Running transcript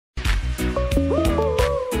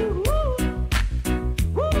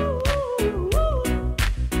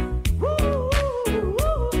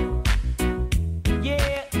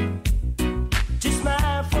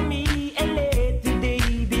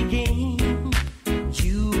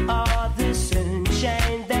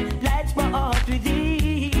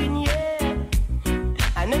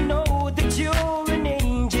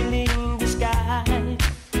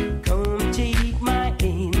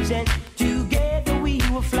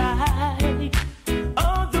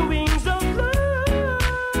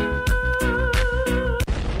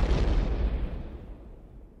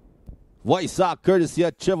Voice out courtesy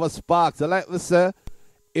of Trevor Sparks. I like to say,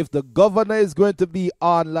 if the governor is going to be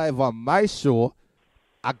on live on my show,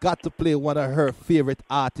 I got to play one of her favorite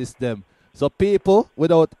artists them. So people,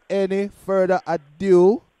 without any further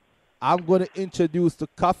ado, I'm going to introduce the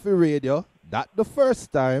Koffee Radio, not the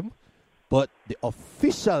first time, but the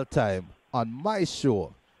official time on my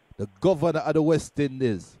show, the governor of the West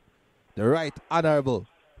Indies, the Right Honorable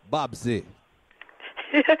Babbzy.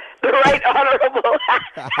 The Right Honorable.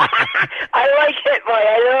 I like it, boy.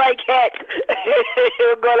 I like it.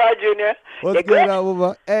 What's going on, Junior? What's going on,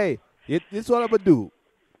 Mama? Hey, this is what I'm going to do.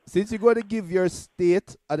 Since you're going to give your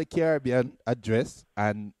state of the Caribbean address,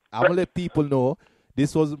 and I'm going to let people know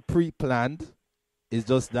this wasn't pre-planned. It's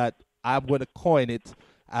just that I'm going to coin it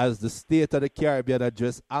as the state of the Caribbean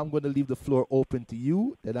address. I'm going to leave the floor open to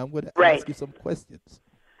you, then I'm going to ask you some questions.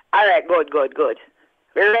 All right, good.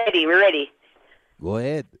 We're ready. Go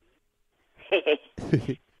ahead.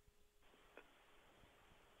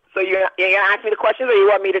 So you're going to ask me the questions, or you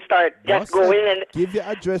want me to start just going and... Give your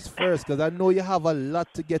address first, because I know you have a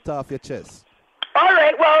lot to get off your chest. All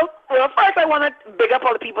right, well, first I want to big up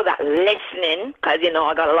all the people that listening, because, you know,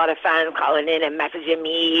 I got a lot of fans calling in and messaging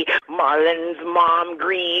me, Marlon's mom,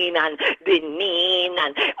 Green, and Deneen,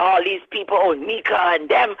 and all these people, Nika and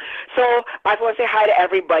them. So I just want to say hi to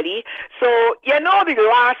everybody. So, you know, the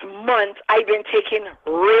last month I've been taking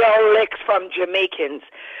real licks from Jamaicans.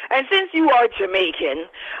 And since you are Jamaican,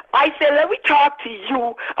 I said, let me talk to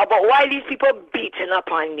you about why these people beating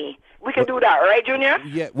up on me. We can do that, right, Junior?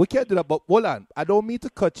 Yeah, we can do that, but hold on. I don't mean to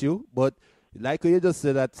cut you, but like you just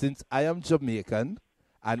said that since I am Jamaican,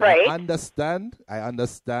 and I understand,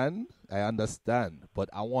 but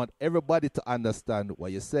I want everybody to understand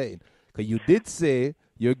what you're saying. Because you did say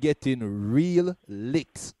you're getting real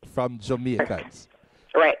licks from Jamaicans.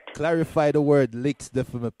 Right. Clarify the word licks there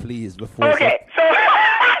for me, please. Before okay, so...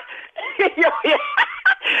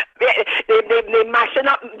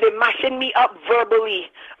 They're mashing me up verbally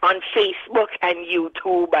on Facebook and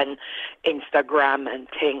YouTube and Instagram and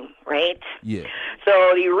thing, right? Yeah.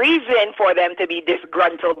 So the reason for them to be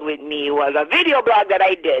disgruntled with me was a video blog that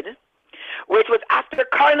I did, which was after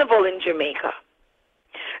Carnival in Jamaica.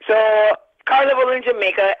 So Carnival in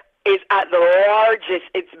Jamaica is at the largest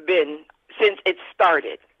it's been since it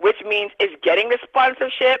started, which means it's getting the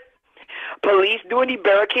sponsorship, police doing the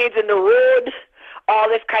barricades in the road, all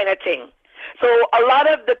this kind of thing. So a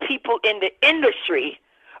lot of the people in the industry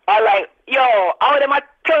are like, yo, how them a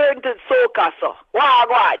turn to soca so?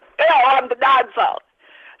 What? Yo, I'm the dancer.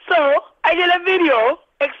 So I did a video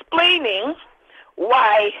explaining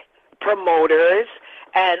why promoters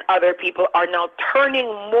and other people are now turning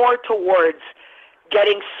more towards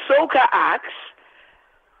getting soca acts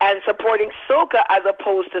and supporting soca as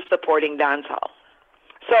opposed to supporting dancehall.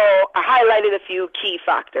 So I highlighted a few key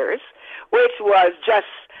factors, which was just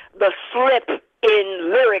the slip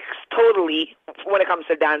in lyrics totally when it comes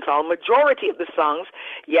to dancehall. Majority of the songs,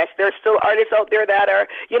 yes, there's still artists out there that are,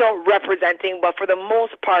 you know, representing, but for the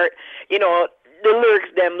most part, you know, the lyrics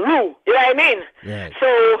them loo. You know what I mean? Right.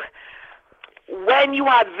 So when you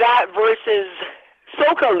have that versus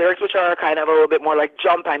soca lyrics, which are kind of a little bit more like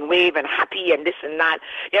jump and wave and happy and this and that,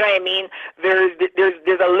 you know what I mean?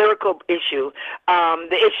 There's a lyrical issue.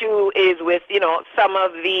 The issue is with, you know, some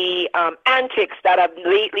of the antics that have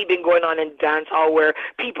lately been going on in dancehall, where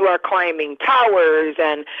people are climbing towers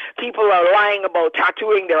and people are lying about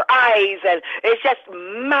tattooing their eyes, and it's just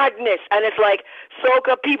madness. And it's like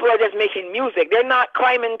soca people are just making music. They're not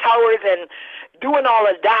climbing towers and doing all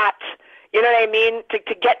of that. You know what I mean? To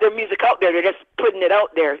get their music out there, they're just putting it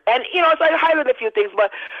out there. And, you know, so I highlighted a few things, but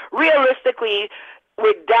realistically,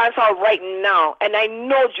 with dancehall right now, and I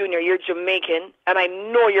know, Junior, you're Jamaican, and I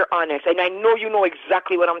know you're honest, and I know you know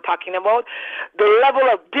exactly what I'm talking about, the level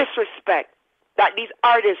of disrespect that these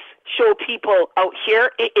artists show people out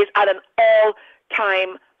here, it is at an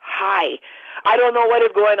all-time high. I don't know what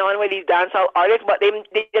is going on with these dancehall artists, but they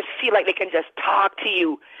just feel like they can just talk to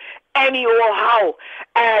you any old how.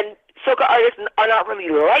 And soca artists are not really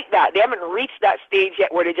like that. They haven't reached that stage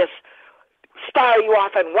yet where they just style you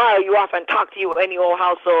off and wire you off and talk to you any old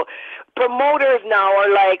how. So promoters now are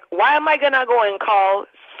like, why am I going to go and call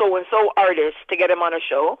so-and-so artist to get him on a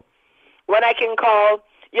show when I can call,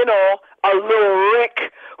 you know, a Lil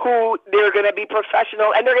Rick, who they're going to be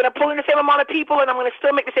professional and they're going to pull in the same amount of people and I'm going to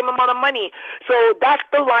still make the same amount of money. So that's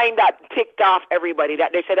the line that ticked off everybody,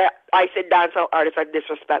 that they said that I said dancehall artists are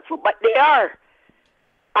disrespectful, but they are.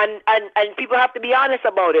 And people have to be honest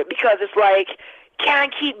about it, because it's like,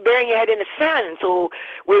 can't keep burying your head in the sand. So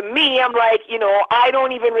with me, I'm like, you know, I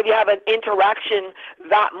don't even really have an interaction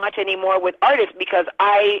that much anymore with artists, because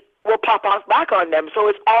I will pop off back on them. So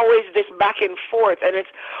it's always this back and forth, and it's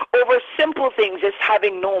over simple things, just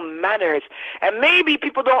having no manners. And maybe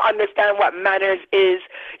people don't understand what manners is,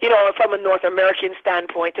 you know, from a North American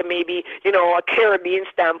standpoint to maybe, you know, a Caribbean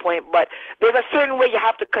standpoint. But there's a certain way you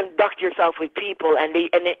have to conduct yourself with people, and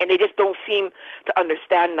they just don't seem to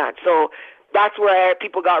understand that. So that's where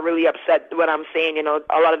people got really upset when I'm saying, you know,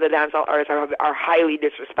 a lot of the dancehall artists are highly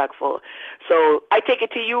disrespectful. So I take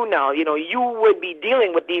it to you now. You know, you would be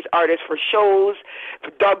dealing with these artists for shows,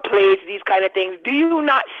 for dub plays, these kind of things. Do you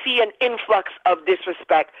not see an influx of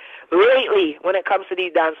disrespect lately when it comes to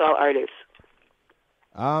these dancehall artists?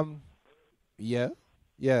 Yeah.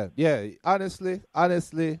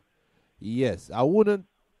 Honestly, yes. I wouldn't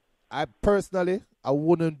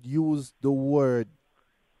use the word,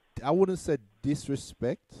 I wouldn't say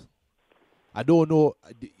disrespect. I don't know. All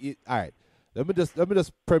right. Let me just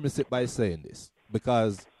premise it by saying this,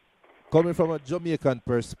 because coming from a Jamaican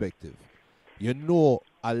perspective, you know,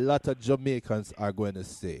 a lot of Jamaicans are going to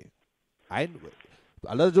say, a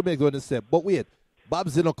lot of Jamaicans are going to say, but wait,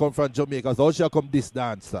 Babbzy don't come from Jamaica, so how shall come this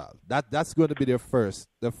dancehall? That's going to be their first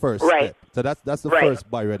right. step. So that's the right.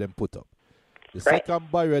 first barrier they put up. The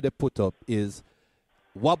second barrier they put up is,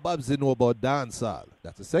 what Babbzy know about dancehall?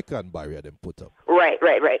 That's the second barrier they put up. Right.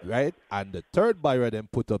 Right? And the third barrier they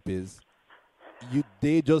put up is,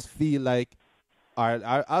 they just feel like, or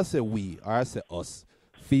I'll say we, or I'll say us,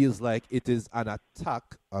 feels like it is an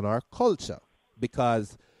attack on our culture.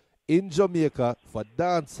 Because in Jamaica, for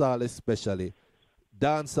dancehall especially,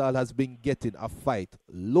 dancehall has been getting a fight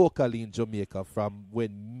locally in Jamaica from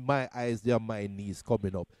when my eyes, their my knees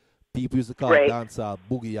coming up. People used to call dancehall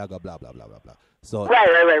boogie yaga, blah, blah, blah, blah, blah. So,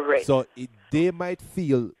 right. So they might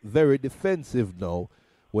feel very defensive now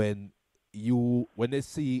when they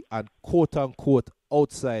see an quote unquote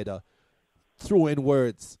outsider throwing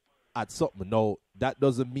words at something. Now, that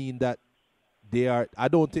doesn't mean that I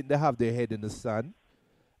don't think they have their head in the sand.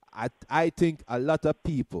 I think a lot of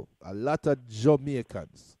people, a lot of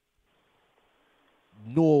Jamaicans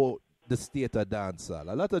know the state of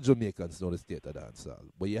dancehall. A lot of Jamaicans know the state of dancehall.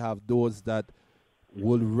 But you have those that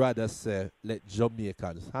would rather say, let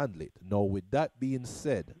Jamaicans handle it. Now, with that being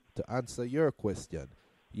said, to answer your question,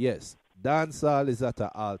 yes, dancehall is at an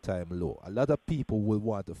all-time low. A lot of people will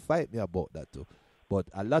want to fight me about that too. But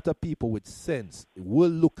a lot of people with sense will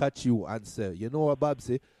look at you and say, you know what,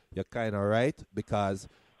 Babbzy, you're kind of right, because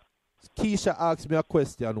Keisha asked me a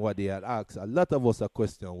question one day, and asked a lot of us a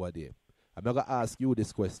question one day. I'm going to ask you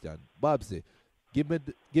this question. Babbzy, give me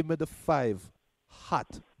the 5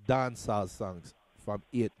 hot dancehall songs from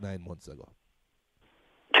 8-9 months ago.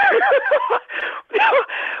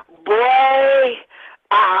 Boy,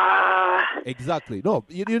 Exactly. No,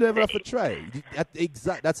 you never have to try.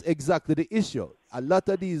 That's exactly the issue. A lot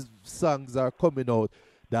of these songs are coming out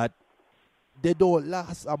that they don't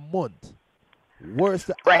last a month. Worse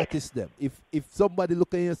the artists them. If somebody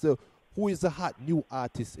look at you and say, who is a hot new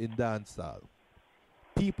artist in dancehall?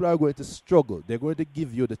 People are going to struggle. They're going to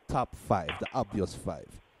give you the top 5, the obvious 5.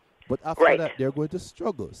 But after that, they're going to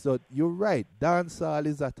struggle. So you're right. Dancehall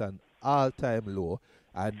is at an all-time low.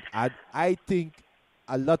 And I think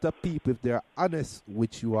a lot of people, if they're honest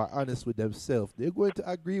with you, are honest with themselves, they're going to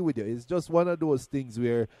agree with you. It's just one of those things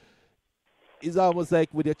where it's almost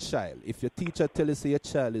like with your child. If your teacher tells you say your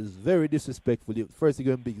child is very disrespectful, first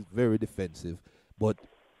you're going to be very defensive. But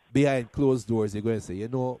behind closed doors, you're going to say, you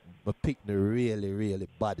know, my picnic really, really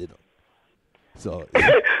bad enough. So...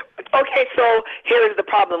 Okay, so here's the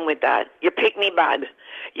problem with that. You pick me bad.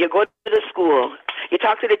 You go to the school. You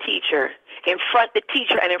talk to the teacher. In front the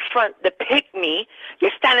teacher and in front the pick me,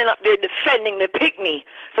 you're standing up there defending the pick me.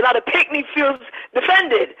 So now the pick me feels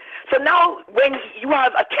defended. So now when you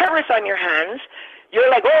have a terrorist on your hands, you're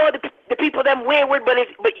like, oh, the people them wayward, but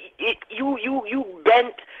you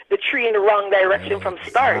bent the tree in the wrong direction from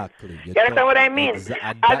start. You understand what I mean?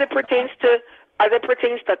 As it pertains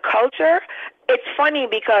to culture, it's funny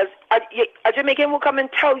because a Jamaican will come and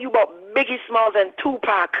tell you about Biggie Smalls and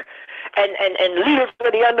Tupac and leaders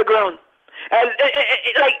of the underground,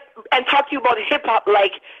 and talk to you about hip hop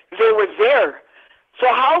like they were there. So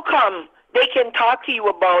how come they can talk to you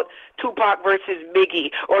about Tupac versus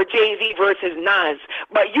Biggie or Jay-Z versus Nas,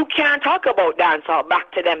 but you can't talk about dancehall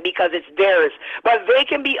back to them because it's theirs? But they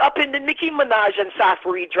can be up in the Nicki Minaj and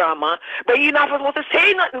Safari drama, but you're not supposed to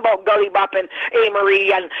say nothing about Gully Bop and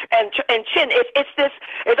A-Marie and Chin.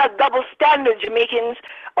 It's a double standard Jamaicans,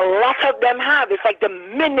 a lot of them have. It's like the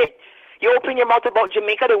minute you open your mouth about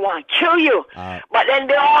Jamaica, they want to kill you. But then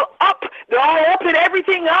they're all up in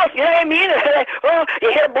everything else. You know what I mean? Oh,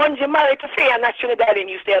 you hear Bon Jamali to say, I'm not Trinidad, and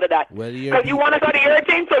you stay out of that. Because you want to go to your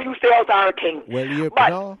thing, so you stay out of our thing.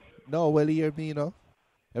 No, well, hear me, you know.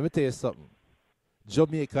 Let me tell you something.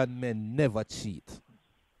 Jamaican men never cheat.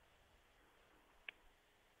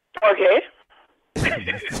 Okay.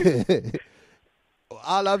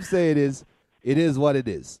 All I'm saying is, it is what it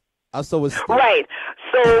is. And so it's still. Right.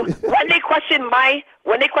 So when they question my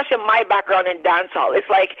background in dancehall, it's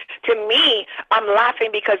like, to me, I'm laughing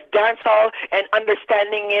because dancehall and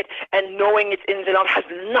understanding it and knowing its ins and outs has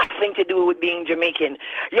nothing to do with being Jamaican.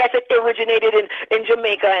 Yes, it originated in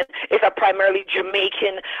Jamaica and it's a primarily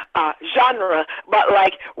Jamaican genre, but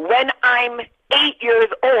like when I'm 8 years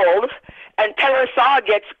old and Tenor Saw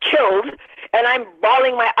gets killed and I'm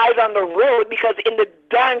bawling my eyes on the road because in the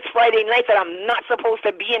dance Friday night that I'm not supposed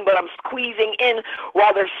to be in, but I'm squeezing in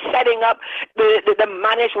while they're setting up the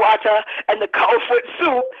manish water and the cowfoot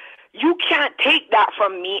soup, you can't take that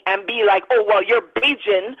from me and be like, oh, well, you're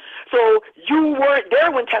Bajan, so you weren't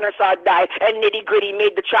there when Tenor Saw died and Nitty Gritty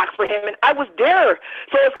made the tracks for him, and I was there.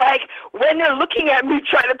 So it's like when they're looking at me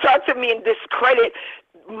trying to talk to me and discredit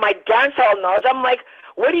my dancehall knowledge, I'm like,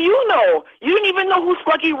 what do you know? You didn't even know who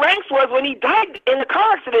Sluggy Ranks was when he died in the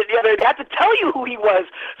car accident the other day. I had to tell you who he was.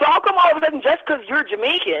 So how come all of a sudden, just because you're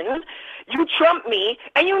Jamaican, you trump me,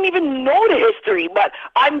 and you don't even know the history? But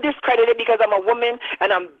I'm discredited because I'm a woman,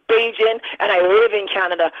 and I'm Bajan, and I live in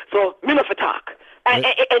Canada. So, me no for talk. And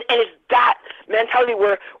it's that mentality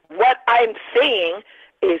where what I'm saying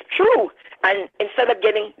is true. And instead of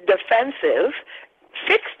getting defensive,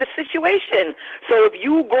 fix the situation. So if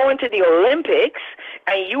you go into the Olympics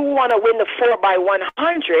and you want to win the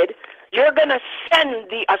 4x100, you're going to send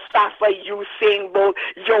the Asafa Usain Bolt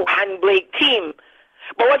Johan Blake team.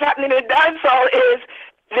 But what's happening in dancehall is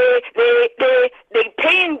they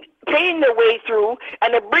paying their way through,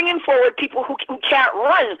 and they're bringing forward people who can't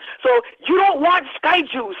run. So you don't want Sky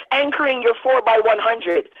Juice anchoring your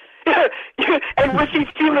 4x100. And Richie's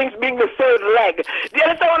feelings being the third leg. Do you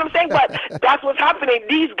understand what I'm saying? But that's what's happening.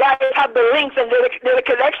 These guys have the links and they're the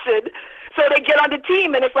connection. So they get on the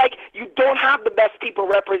team, and it's like you don't have the best people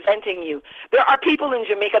representing you. There are people in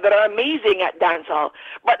Jamaica that are amazing at dancehall,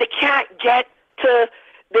 but they can't get to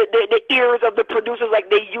the ears of the producers like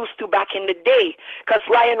they used to back in the day. Because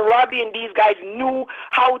Lion Robbie and these guys knew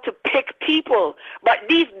how to pick people. But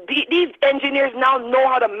these engineers now know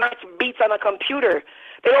how to match beats on a computer.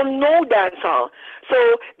 They don't know dancehall. So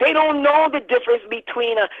they don't know the difference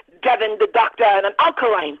between a Devin the Doctor and an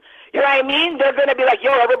Alkaline. You know what I mean? They're going to be like,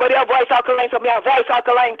 yo, everybody have voice Alkaline, so me have voice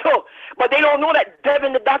Alkaline too. But they don't know that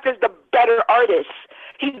Devin the Doctor is the better artist.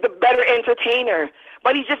 He's the better entertainer.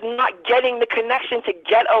 But he's just not getting the connection to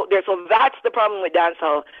get out there. So that's the problem with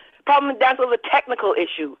dancehall. The problem with dancehall is a technical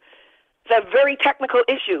issue. It's a very technical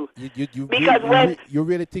issue. You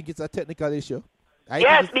really think it's a technical issue?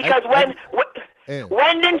 Yes, because when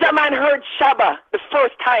Ninja Man heard Shabba the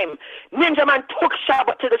first time, Ninja Man took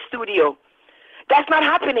Shabba to the studio. That's not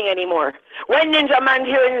happening anymore. When Ninja Man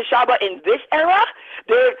hearing Shabba in this era,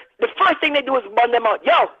 the first thing they do is bun them out.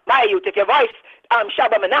 Yo, my youth, if your voice,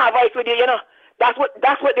 Shabba man, nah, voice with you, you know. That's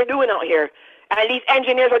what they're doing out here. And these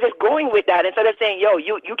engineers are just going with that instead of saying, yo,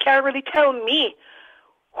 you can't really tell me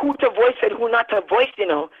who to voice and who not to voice, you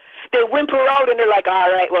know. They whimper out and they're like,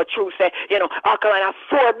 all right, well, True said, you know, Alkaline has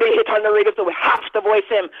 4 big hits on the radio, so we have to voice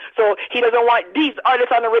him. So he doesn't want these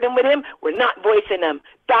artists on the rhythm with him. We're not voicing them.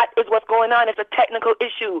 That is what's going on. It's a technical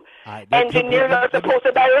issue. Right, engineers are supposed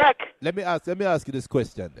to direct. Let me ask you this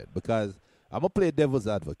question then, because I'm going to play devil's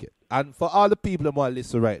advocate. And for all the people who want to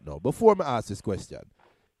listen right now, before I ask this question,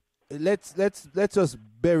 let's just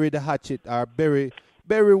bury the hatchet or bury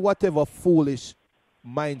whatever foolish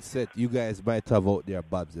mindset you guys might have out there,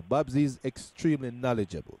 Babbzy. Babbzy is extremely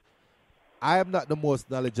knowledgeable. I am not the most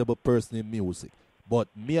knowledgeable person in music, but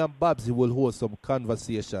me and Babbzy will hold some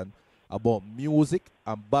conversation about music,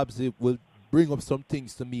 and Babbzy will bring up some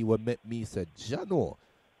things to me what make me say, Jano,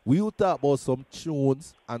 we will talk about some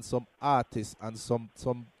tunes and some artists and some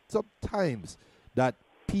times that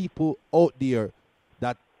people out there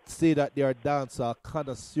that say that they are dancer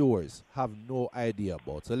connoisseurs have no idea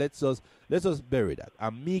about. So let's just bury that.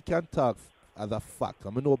 And me can talk as a fact. I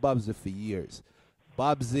know Babbzy for years.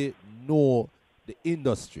 Babbzy know the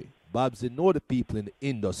industry. Babbzy know the people in the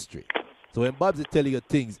industry. So when Babbzy tell you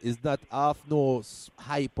things, it's not off no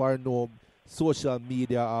hype or no social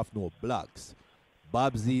media, off no blogs.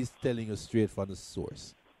 Babbzy is telling you straight from the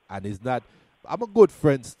source. And it's not, I'm a good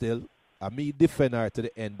friend still. I may defend her to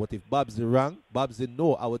the end, but if Babbzy wrong, Babbzy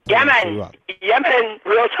know I would tell her to wrong. Yeah, man.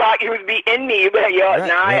 Real talk, you would be in me. But yo,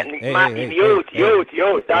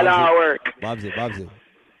 youth, that's how work. Babbzy.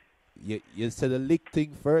 You said the lick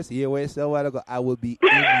thing first. You where you said a while ago, I will be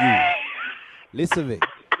in you. Listen to me.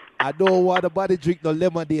 I don't want nobody drink no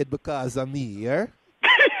lemonade because of me, yeah?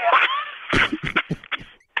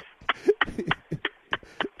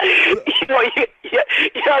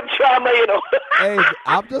 You're drama, you know. Hey,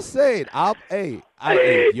 I'm just saying.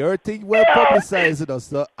 Your thing well publicized, you know,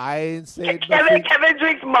 so I ain't saying nothing. Kevin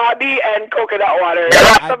drinks Mabi and coconut water.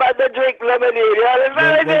 I'm about to drink lemonade. You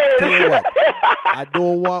understand what Tell you what, I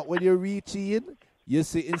don't want when you reach in, you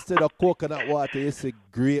see instead of coconut water, you see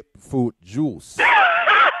grapefruit juice.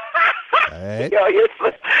 Right? Yo, you're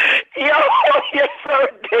so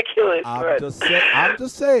ridiculous. I'm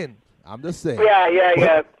just saying.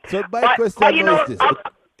 Yeah. So my question is this.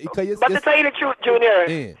 But to tell you the truth,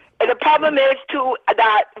 Junior, and the problem is, too,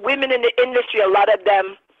 that women in the industry, a lot of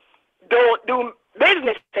them don't do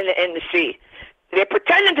business in the industry. They're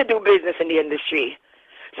pretending to do business in the industry.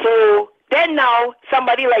 So then now,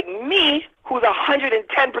 somebody like me, who's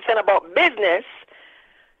 110% about business,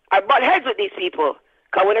 I butt heads with these people.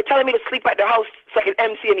 Because when they're telling me to sleep at their house so I can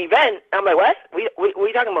MC an event, I'm like, what? What are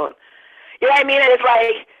you talking about? You know what I mean? And it's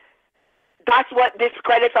like, that's what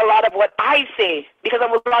discredits a lot of what I say, because of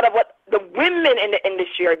a lot of what the women in the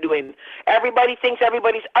industry are doing. Everybody thinks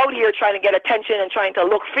everybody's out here trying to get attention and trying to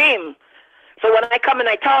look fame. So when I come and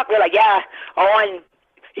I talk, they're like, yeah, and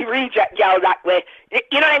he reads y'all that way.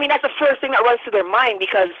 You know what I mean? That's the first thing that runs to their mind,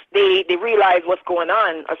 because they realize what's going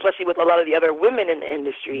on, especially with a lot of the other women in the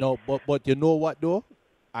industry. No, but you know what, though?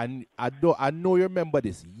 And I know you remember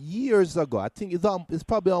this years ago. I think it's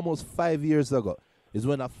probably almost 5 years ago. Is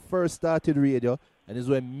when I first started radio, and is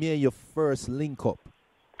when me and you first link up.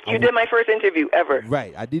 You did my first interview ever.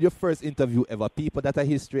 Right. I did your first interview ever. People that are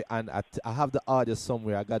history, and I have the audio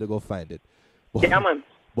somewhere. I got to go find it. But, yeah, man.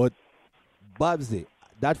 But, Babbzy,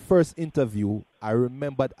 that first interview, I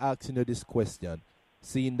remembered asking you this question,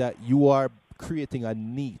 seeing that you are creating a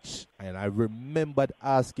niche. And I remembered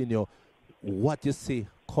asking you what you say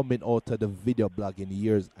coming out of the video blogging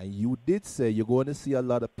years, and you did say you're going to see a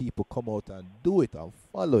lot of people come out and do it and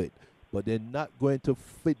follow it, but they're not going to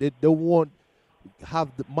fit. They won't have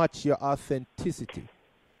match your authenticity.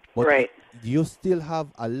 But right. You still have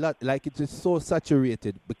a lot, like it is so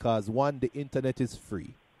saturated, because one, the internet is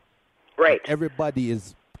free. Right. Everybody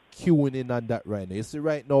is queuing in on that right now. You see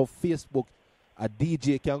right now, Facebook, a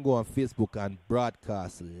DJ can go on Facebook and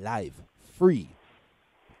broadcast live, free.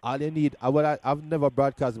 All you need, I've never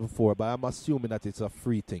broadcast before, but I'm assuming that it's a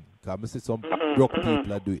free thing. Because I see some broke people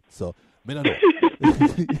that do it. So, I don't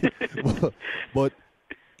know. but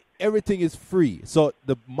everything is free. So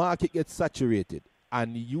the market gets saturated.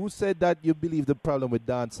 And you said that you believe the problem with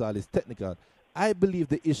dancehall is technical. I believe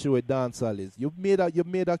the issue with dancehall is you made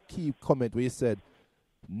a key comment where you said,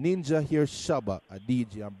 Ninja hear Shabba, a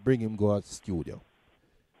DJ, and bring him go out studio.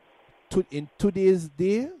 In today's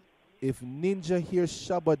day, if Ninja hears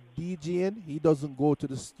Shabba DJing, he doesn't go to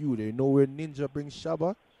the studio. You know where Ninja brings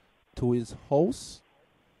Shabba? To his house,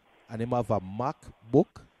 and him have a MacBook,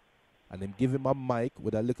 and him give him a mic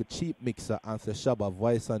with a little cheap mixer and say, Shabba,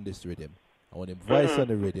 voice on this rhythm. And when him voice on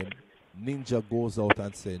the rhythm, Ninja goes out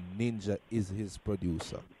and says Ninja is his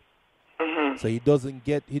producer. So he doesn't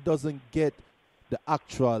get the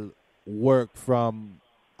actual work from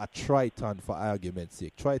a Triton, for argument's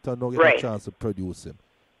sake. Triton don't get a chance to produce him.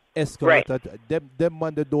 Escalator, them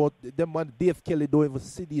man Dave Kelly don't even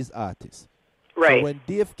see these artists. Right. So when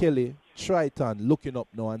Dave Kelly, Triton looking up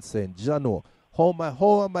now and saying, Jano,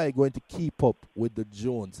 how am I going to keep up with the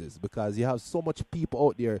Joneses? Because you have so much people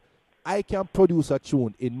out there. I can produce a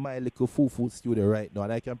tune in my little foo-foo studio right now,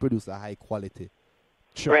 and I can produce a high quality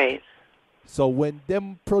track. Right. So when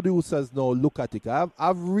them producers now look at it,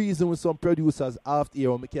 I've reasoned with some producers after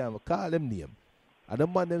here when I can't call them name. And the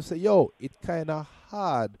man them say, yo, it's kind of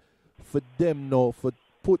hard for them now for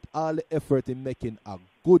put all the effort in making a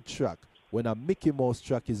good track when a Mickey Mouse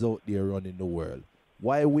track is out there running the world.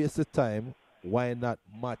 Why waste the time? Why not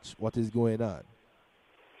match what is going on?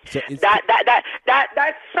 So it's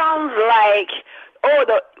that sounds like,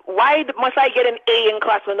 why must I get an A in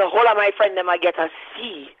class when the whole of my friend them I get a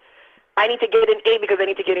C? I need to get an A because I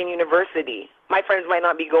need to get in university. My friends might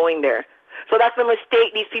not be going there. So that's the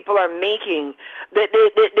mistake these people are making. The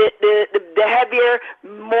heavier,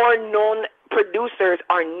 more known producers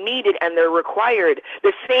are needed and they're required.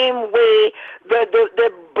 The same way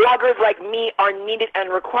the bloggers like me are needed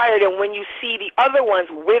and required. And when you see the other ones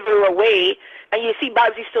wither away and you see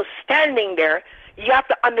Babbzy still standing there, you have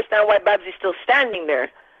to understand why Babbzy's still standing there.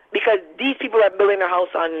 Because these people are building their house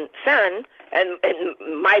on sand and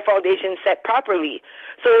my foundation set properly.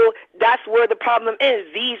 So that's where the problem is.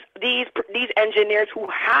 These engineers who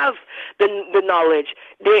have the knowledge,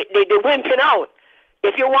 they're wimping out.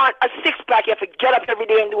 If you want a six-pack, you have to get up every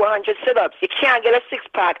day and do 100 sit-ups. You can't get a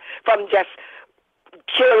six-pack from just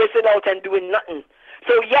carelessing out and doing nothing.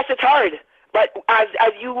 So yes, it's hard, but as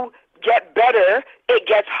you get better, it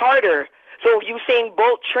gets harder. So if Usain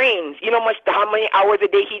Bolt trains, you know how many hours a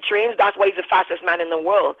day he trains? That's why he's the fastest man in the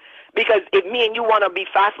world. Because if me and you want to be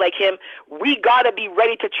fast like him, we got to be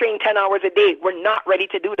ready to train 10 hours a day. We're not ready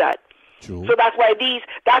to do that. True. So that's why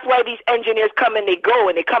these engineers come and they go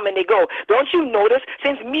and they come and they go. Don't you notice?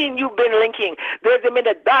 Since me and you've been linking, there's been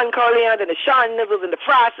the Don Corleones and the Sean Nichols and the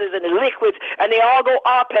Frosses and the Liquids, and they all go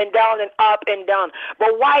up and down and up and down.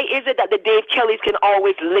 But why is it that the Dave Kellys can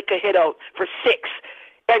always lick a hit out for 6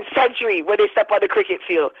 and Century when they step on the cricket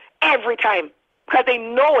field every time? Because they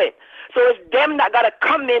know it. So it's them that got to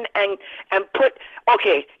come in and put,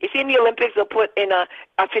 okay, you see in the Olympics, they'll put in a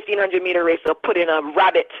 1,500-meter race, they'll put in a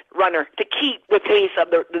rabbit runner to keep the pace of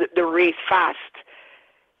the race fast.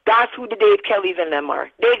 That's who the Dave Kellys and them are.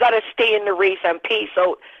 They got to stay in the race and pace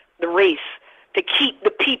out the race to keep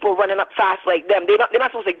the people running up fast like them. They're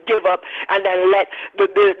not supposed to give up and then let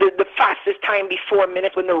the fastest time be 4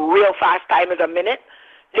 minutes when the real fast time is a minute.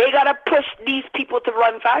 They got to push these people to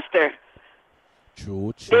run faster.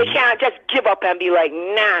 True. They can't just give up and be like,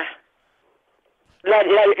 nah. Let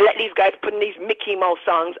these guys putting these Mickey Mouse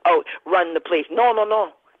songs out run the place. No.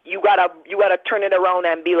 You gotta turn it around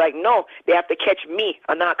and be like, no, they have to catch me.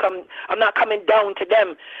 I'm not coming down to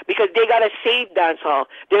them because they gotta save dancehall.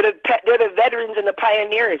 They're the veterans and the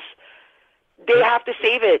pioneers. They have to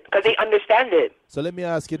save it because they understand it. So let me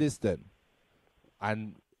ask you this then.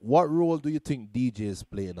 And what role do you think DJs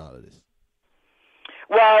play in all of this?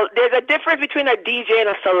 Well, there's a difference between a DJ and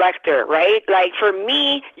a selector, right? Like for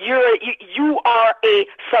me, you are a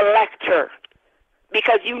selector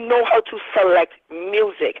because you know how to select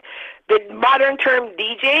music. The modern term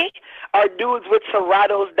DJ are dudes with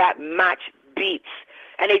Seratos that match beats.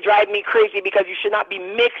 And they drive me crazy because you should not be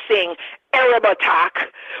mixing Arab Attack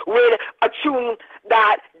with a tune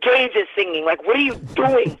that Gage is singing. Like, what are you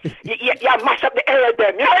doing? you mash up the Arab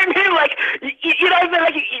them. You know what I mean? Like, you know what I mean?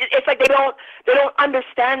 Like, it's like they don't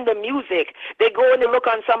understand the music. They go and they look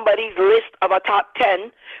on somebody's list of a top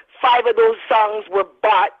 10. 5 of those songs were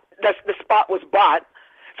bought. The spot was bought.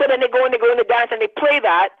 So then they go in the dance and they play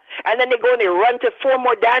that. And then they go and they run to 4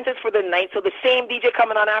 more dances for the night. So the same DJ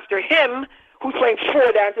coming on after him, who's playing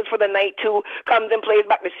 4 dances for the night too, comes and plays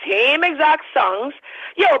back the same exact songs.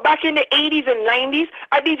 Yo, back in the 80s and 90s,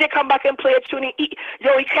 our DJ come back and play a tune. He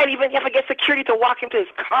can't even, you have to get security to walk into his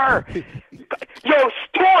car. Yo,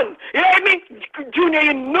 Stone, you know what I mean? Junior,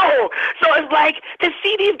 you know. So it's like, to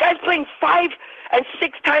see these guys playing 5 and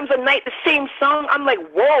 6 times a night the same song, I'm like,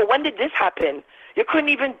 whoa, when did this happen? You couldn't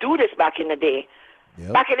even do this back in the day.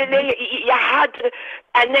 Yep. Back in the day, you had to,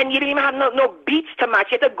 and then you didn't even have no beats to match.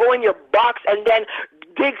 You had to go in your box and then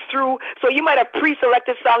dig through. So you might have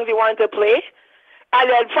pre-selected songs you wanted to play, and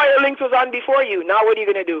then Fire Links was on before you. Now what are you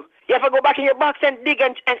going to do? You have to go back in your box and dig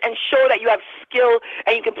and show that you have skill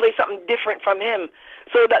and you can play something different from him.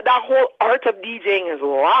 So that whole art of DJing is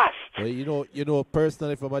lost. Well, you know,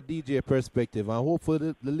 personally, from a DJ perspective, and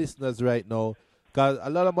hopefully the listeners right now, because a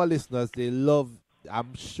lot of my listeners,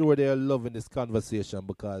 I'm sure they're loving this conversation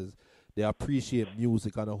because they appreciate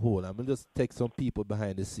music on a whole. I'm going to just take some people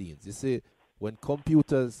behind the scenes. You see, when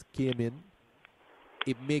computers came in,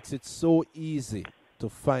 it makes it so easy to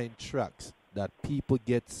find tracks that people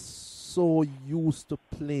get so used to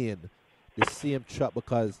playing the same track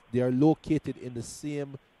because they are located in the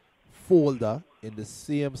same folder, in the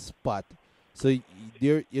same spot. So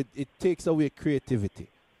it takes away creativity.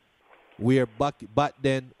 Where back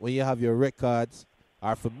then, when you have your records,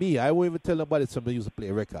 or for me, I won't even tell nobody somebody used to play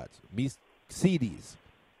records. Me, CDs.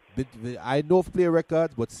 I know to play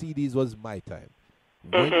records, but CDs was my time.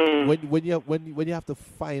 When you have to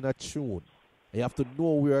find a tune, and you have to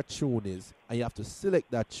know where a tune is, and you have to select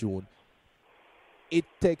that tune, it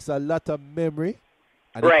takes a lot of memory,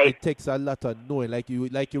 and it takes a lot of knowing. Like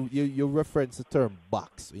you reference the term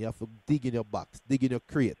box. You have to dig in your box, dig in your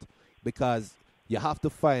crate, because you have to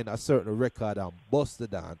find a certain record and bust the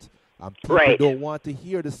dance. And people don't want to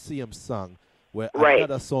hear the same song where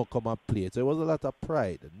another song come and play it. So it was a lot of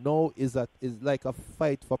pride. Now is like a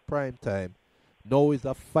fight for prime time. Now is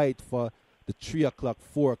a fight for the 3 o'clock,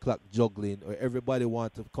 4 o'clock juggling, where everybody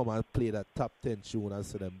wants to come and play that top 10 tune and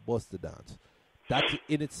so then bust the dance. That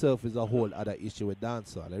in itself is a whole other issue with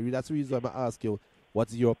dancehall. That's the reason I'm going to ask you,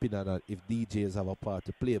 what's your opinion on if DJs have a part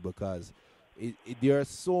to play, because there are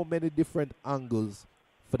so many different angles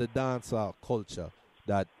for the dancehall culture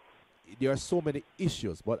that there are so many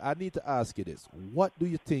issues. But I need to ask you this. What do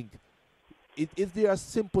you think? Is there a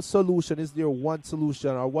simple solution? Is there one solution?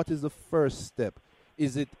 Or what is the first step?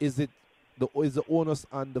 Is the onus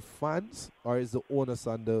on the fans, or is the onus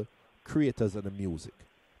on the creators of the music?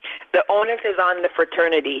 The onus is on the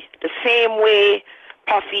fraternity. The same way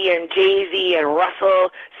Koffee and Jay-Z and Russell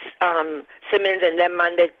Simmons and them,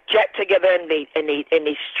 man, they get together and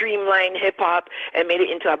they streamlined hip hop and made it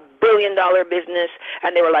into a $1 billion business.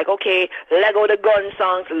 And they were like, okay, Lego the gun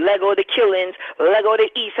songs, Lego the killings, Lego the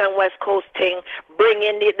East and West Coast thing, bring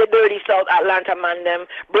in the dirty South Atlanta man them,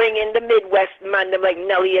 bring in the Midwest man them like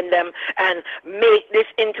Nelly and them, and make this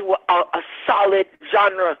into a solid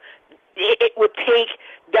genre. It would take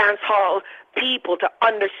dance hall people to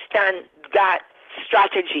understand that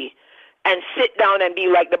strategy and sit down and be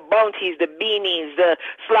like the Bounties, the Beanies, the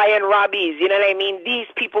Sly and Robbies, you know what I mean? These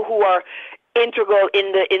people who are integral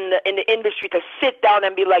in the industry to sit down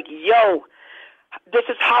and be like, yo, this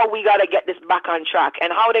is how we got to get this back on track.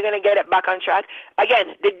 And how are they going to get it back on track?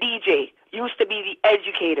 Again, the DJ used to be the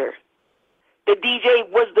educator. The DJ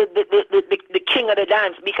was the king of the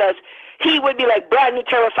dance, because he would be like, brand new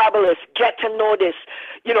Terror Fabulous, get to know this,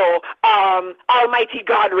 Almighty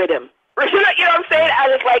God rhythm. You know what I'm saying?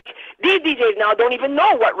 And it's like, these DJs now don't even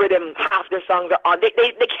know what rhythm half their songs are on. They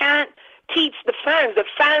can't teach the fans. The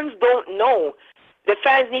fans don't know. The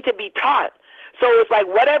fans need to be taught. So it's like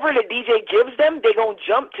whatever the DJ gives them, they going to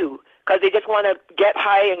jump to, because they just want to get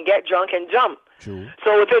high and get drunk and jump. True.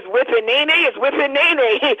 So if it's whipping Nene, it's whipping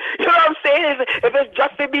Nene. You know what I'm saying? If it's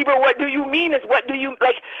Justin Bieber, what do you mean? It's what do you,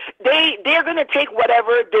 like, they're going to take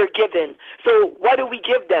whatever they're given. So what do we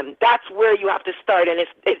give them? That's where you have to start. And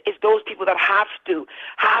it's those people that have to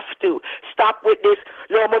stop with this,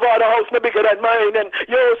 yo, my father's house no bigger than mine, and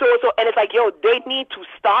yo, so. And it's like, yo, they need to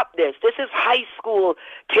stop this. This is high school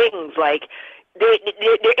things. Like, their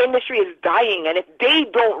industry is dying. And if they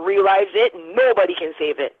don't realize it, nobody can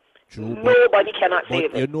save it. True, nobody cannot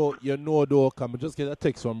save it. You know though, come just get a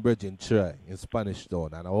text from Bridget Try in Spanish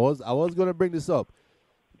Town, and I was gonna bring this up.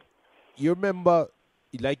 You remember,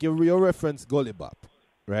 like your reference Gully Bop,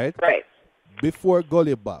 right? Right. Before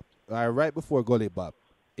Gully Bop, right before Gully Bop,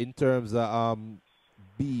 in terms of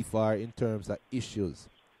beef or in terms of issues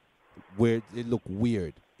where it looked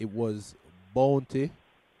weird, it was Bounty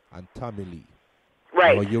and Tommy Lee.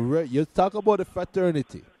 Right. You talk about the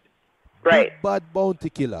fraternity. Right.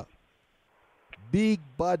 Big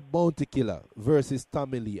bad bounty killer versus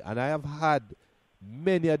Tommy Lee. And I have had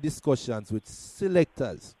many discussions with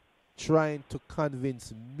selectors trying to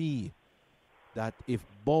convince me that if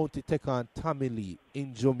Bounty take on Tommy Lee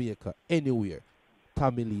in Jamaica, anywhere,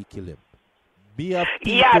 Tommy Lee kill him.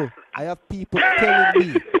 I have people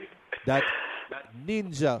telling me that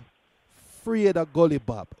Ninja afraid of Gully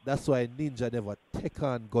Bop. That's why Ninja never take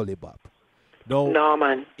on Gully Bop. No,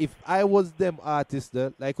 man. If I was them artists,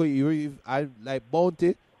 like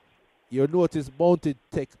Bounty, you notice Bounty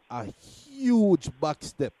take a huge back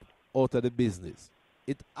step out of the business.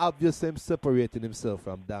 It obvious him separating himself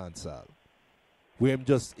from dancehall. Where him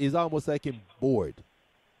is almost like him bored.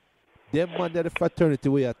 Them man, they're the fraternity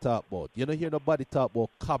where you talk about. You don't hear nobody talk about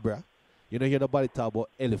Cabra. You don't hear nobody talk about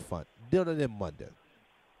Elephant. They're not them man there.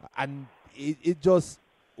 And it just,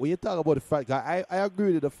 when you talk about the fraternity, I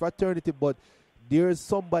agree with the fraternity, but there is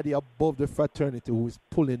somebody above the fraternity who is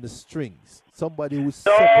pulling the strings. Somebody who's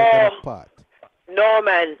separate them apart. No,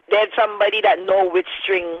 man. There's somebody that know which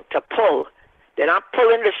string to pull. They're not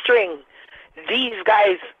pulling the string. These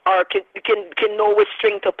guys can know which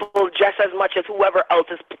string to pull just as much as whoever else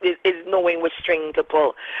is knowing which string to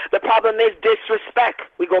pull. The problem is disrespect.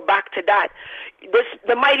 We go back to that.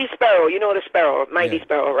 The Mighty Sparrow, you know the Sparrow, Mighty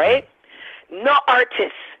Sparrow, right? Yeah. No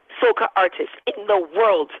artist, soca artist in the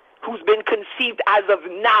world who's been conceived as of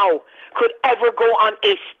now could ever go on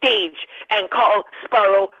a stage and call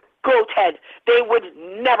Sparrow Goat Head. They would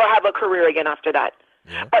never have a career again after that.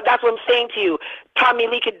 Yeah. But that's what I'm saying to you. Tommy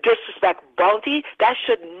Lee could disrespect Bounty. That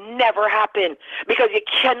should never happen, because you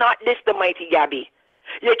cannot diss the Mighty Gabby.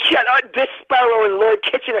 You cannot diss Sparrow and Lord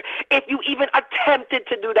Kitchener. If you even attempted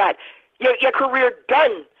to do that, your career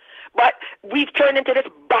done. But we've turned into this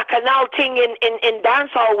bacchanal thing in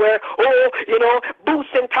dancehall where, Boots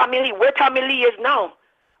and Tommy Lee, where Tommy Lee is now.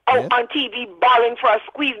 Out on TV balling for a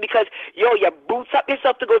squeeze because, you boots up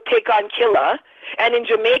yourself to go take on Killer. And in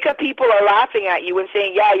Jamaica, people are laughing at you and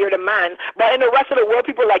saying, yeah, you're the man. But in the rest of the world,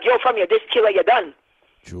 people are like, yo, from your this Killer, you're done.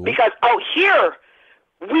 True. Because out here,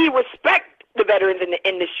 we respect the veterans in the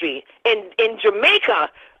industry. In Jamaica,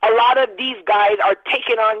 a lot of these guys are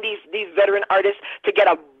taking on these veteran artists to get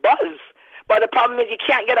a buzz. But the problem is you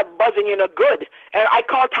can't get a buzz and you're not good. And I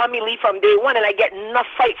call Tommy Lee from day one, and I get enough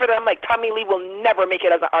fight for them. Like, Tommy Lee will never make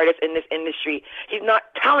it as an artist in this industry. He's not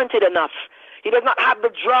talented enough. He does not have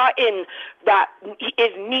the draw-in that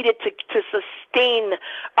is needed to sustain,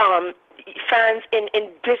 fans in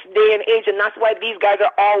this day and age, and that's why these guys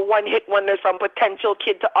are all one-hit wonders, from Potential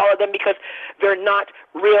Kid to all of them, because they're not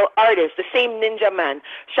real artists. The same Ninja Man,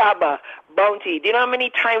 Shaba, Bounty. Do you know how many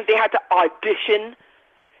times they had to audition?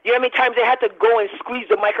 You know how many times they had to go and squeeze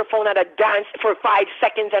the microphone at a dance for 5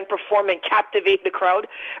 seconds and perform and captivate the crowd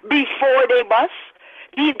before they bust?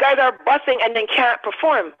 These guys are busting and then can't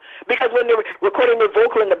perform because when they're recording their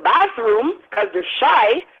vocal in the bathroom because they're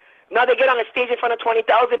shy, now they get on a stage in front of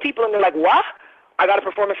 20,000 people and they're like, what? I got to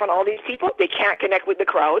perform in front of all these people? They can't connect with the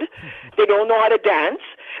crowd. They don't know how to dance.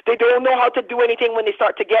 They don't know how to do anything when they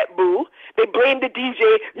start to get boo. They blame the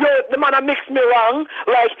DJ. Yo, the man mixed me wrong.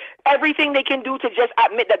 Like, everything they can do to just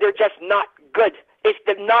admit that they're just not good. It's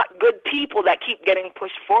the not good people that keep getting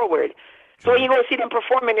pushed forward. So when you go see them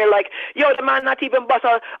performing, you're like, yo, the man not even bust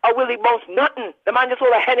a Willie Bounce, nothing. The man just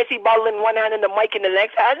hold a Hennessy bottle in one hand and the mic in the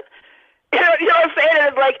next hand. You know what I'm saying? And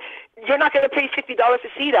it's like, you're not going to pay $50 to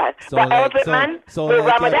see that. So but like, Elephant Man, with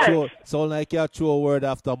Ramadan. So like you throw a word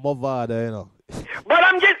after Movada, you know. But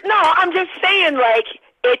I'm just saying, like,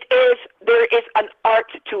 there is an art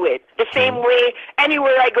to it. The same way,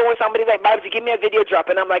 anywhere I go and somebody's like, Babbzy, give me a video drop.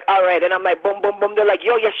 And I'm like, all right. And I'm like, boom, boom, boom. They're like,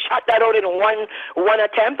 yo, you shot that out in one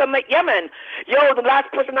attempt. I'm like, yeah, man. Yo, the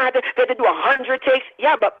last person I had to do 100 takes.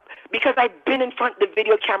 Yeah, but because I've been in front of the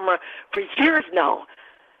video camera for years now.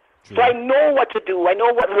 So I know what to do. I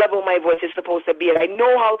know what level my voice is supposed to be at. I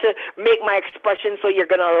know how to make my expression so you're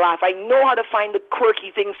going to laugh. I know how to find the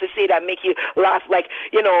quirky things to say that make you laugh, like,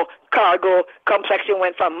 you know, cargo complexion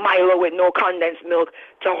went from Milo with no condensed milk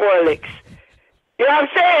to Horlicks. You know what I'm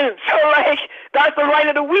saying? So, like, that's the line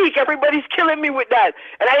of the week. Everybody's killing me with that.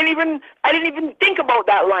 And I didn't even think about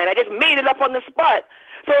that line. I just made it up on the spot.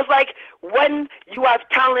 So it's like when you have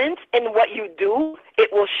talent in what you do,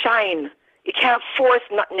 it will shine. You can't force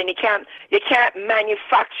nothing, and you can't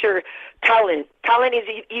manufacture talent. Talent is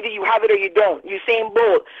either you have it or you don't. Usain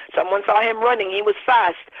Bolt, someone saw him running, he was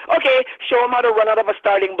fast. Okay, show him how to run out of a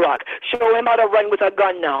starting block. Show him how to run with a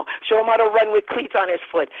gun now. Show him how to run with cleats on his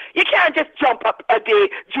foot. You can't just jump up a day,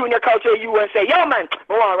 junior culture you and say, yo man,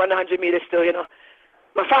 I want to run 100 meters still, you know.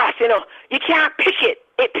 I'm fast, you know. You can't pick it.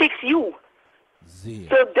 It picks you.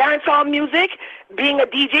 So dancehall music, being a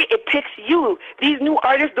DJ, it picks you. These new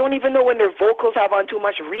artists don't even know when their vocals have on too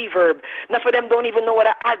much reverb. Enough of them don't even know what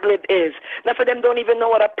an ad-lib is. Enough of them don't even know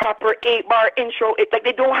what a proper 8-bar intro is. Like,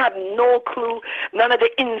 they don't have no clue, none of the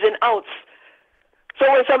ins and outs.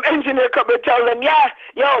 So when some engineer come and tell them, yeah,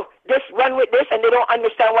 yo, just run with this, and they don't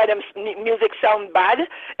understand why them music sound bad,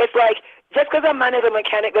 it's like, just because a man is a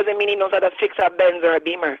mechanic doesn't mean he knows how to fix a Benz or a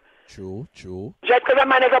Beamer. True. Just because a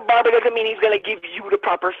man is a barber doesn't mean he's going to give you the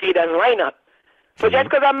proper feed and lineup. So just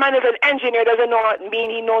because a man is an engineer doesn't mean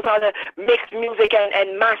he knows how to mix music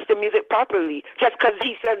and master music properly. Just because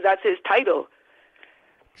he says that's his title.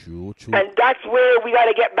 True. And that's where we got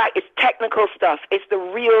to get back. It's technical stuff. It's the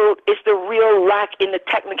real lack in the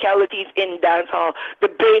technicalities in dancehall. The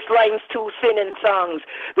bass line's too thin in songs.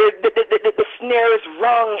 The snare is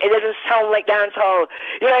wrong. It doesn't sound like dancehall.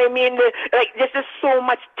 You know what I mean? There's just so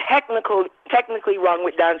much technically wrong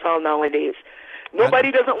with dancehall nowadays.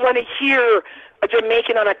 Nobody doesn't want to hear a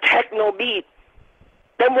Jamaican on a techno beat.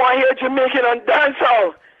 They want to hear a Jamaican on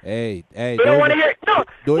dancehall. Hey. They don't want to hear. No,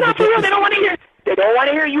 for real. They don't want to hear. They don't want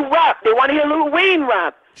to hear you rap. They want to hear Lil Wayne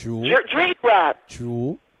rap. True. Drake rap.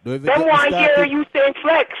 True. They want to hear you saying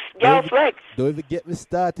flex. Y'all flex. Don't even get me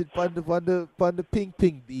started on the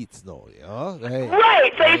ping beats now. Yeah? Hey.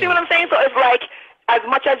 Right. So you see what I'm saying? So it's like, as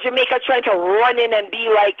much as Jamaica trying to run in and be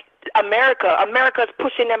like America's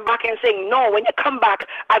pushing them back and saying, no, when you come back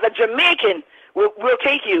as a Jamaican, we'll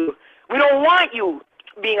take you. We don't want you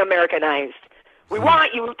being Americanized. We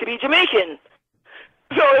want you to be Jamaican.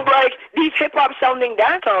 So it's like these hip-hop sounding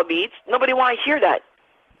dancehall beats, nobody want to hear that.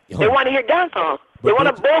 They want to hear dancehall. They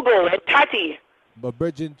want to bogle and tatty. But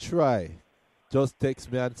Virgin Try just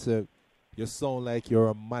text me and said, you sound like you're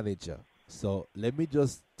a manager. So let me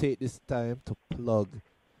just take this time to plug.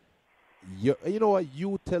 You know what?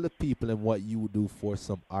 You tell the people and what you do for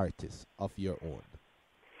some artists of your own.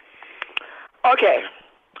 Okay.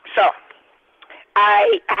 So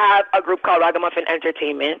I have a group called Ragamuffin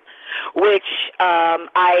Entertainment, which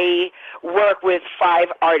I work with 5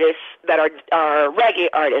 artists that are reggae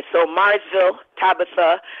artists. So Marsville,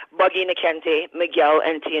 Tabitha, Buggy Nikente, Miguel,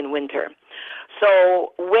 and Tian Winter.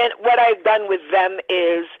 So what I've done with them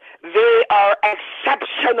is they are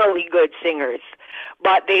exceptionally good singers,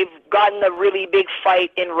 but they've gotten a really big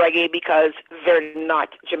fight in reggae because they're not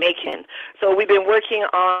Jamaican. So we've been working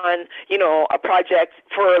on, a project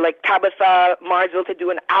for like Tabitha, Marsville to do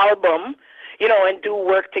an album, and do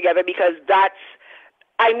work together because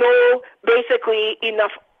I know basically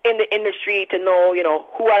enough in the industry to know,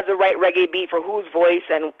 who has the right reggae beat for whose voice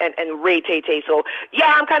and Ray Tay Tay. So,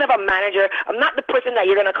 yeah, I'm kind of a manager. I'm not the person that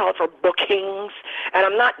you're going to call for bookings, and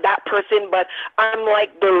I'm not that person, but I'm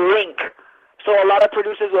like the link. So a lot of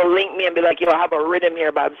producers will link me and be like, I have a rhythm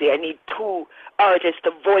here, Babbzy. I need 2 artists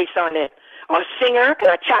to voice on it. A singer and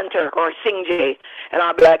a chanter or a sing J. And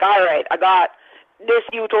I'll be like, all right, I got this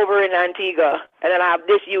youth over in Antigua, and then I have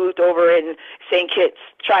this youth over in St. Kitts.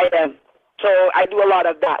 Try them. So I do a lot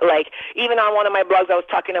of that. Like, even on one of my blogs, I was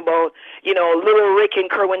talking about, Little Rick and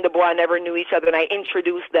Kerwin Dubois never knew each other, and I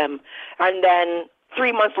introduced them. And then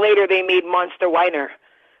 3 months later, they made Monster Whiner.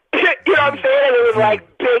 You know what I'm saying? And it was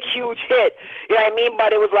like big, huge hit. You know what I mean?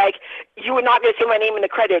 But it was like, you were not going to see my name in the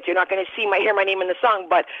credits. You're not going to hear my name in the song.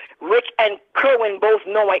 But Rick and Kerwin both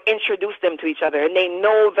know I introduced them to each other, and they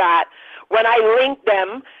know that when I link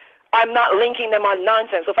them, I'm not linking them on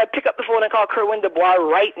nonsense. So if I pick up the phone and call Kerwin Dubois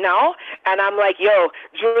right now, and I'm like,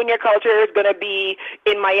 Junior Culture is going to be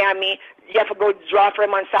in Miami, you have to go draw for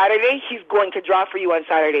him on Saturday, he's going to draw for you on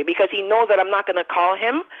Saturday because he knows that I'm not going to call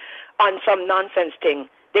him on some nonsense thing.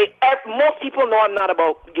 Most people know I'm not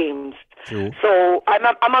about games. True. So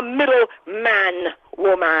I'm a middle man,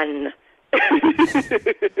 woman.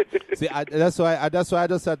 See, that's why I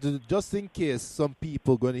just had to, just in case some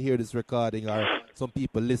people going to hear this recording or some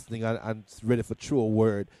people listening and ready for throw a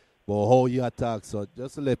word about how you attack. So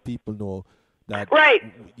just to let people know that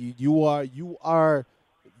you are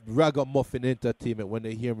Ragamuffin Entertainment. When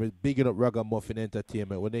they hear me bigging up Ragamuffin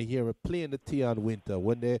Entertainment, when they hear me playing the Tion Winter,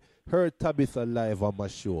 when they heard Tabitha live on my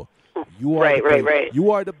show, you are you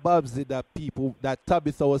are the Babbzy that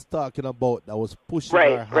Tabitha was talking about, that was pushing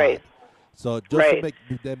her hard. Right. So just to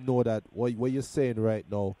make them know that what you're saying right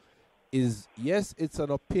now is, yes, it's an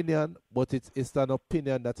opinion, but it's an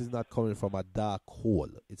opinion that is not coming from a dark hole.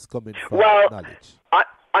 It's coming from knowledge.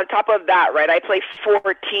 On top of that, right, I play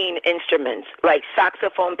 14 instruments, like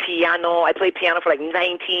saxophone, piano. I played piano for like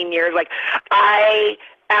 19 years. Like, I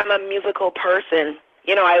am a musical person.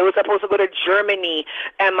 I was supposed to go to Germany,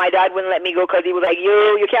 and my dad wouldn't let me go because he was like,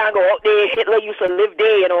 you can't go out there. Hitler used to live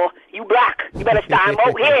there, You black. You better stand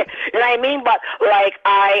out here. You know what I mean? But, like,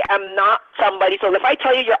 I am not somebody. So if I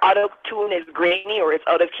tell you your auto-tune is grainy or it's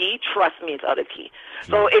out of key, trust me, it's out of key.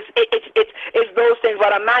 So it's those things.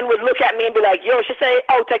 But a man would look at me and be like, she say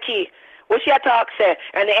out of key. What she talk say?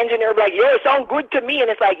 And the engineer would be like, it sound good to me. And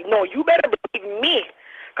it's like, no, you better believe me.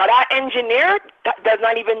 Because that engineer does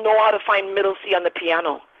not even know how to find middle C on the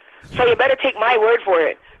piano. So you better take my word for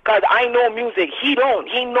it. Because I know music. He don't.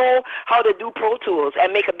 He know how to do Pro Tools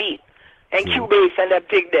and make a beat. And Cubase and that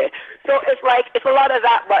big there. So it's a lot of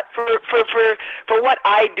that. But for what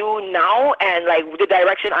I do now and like the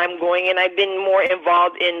direction I'm going in, I've been more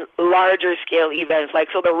involved in larger scale events. Like,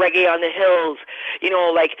 so the Reggae on the Hills,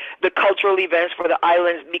 like the cultural events for the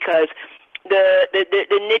islands, because the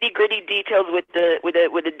nitty gritty details with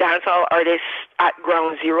the dancehall artists at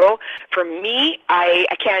Ground Zero, for me, I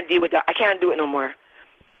can't deal with that. I can't do it no more.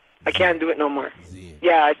 I can't do it no more.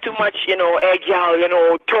 Yeah, it's too much, egg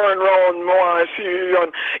y'all, turn around more, see,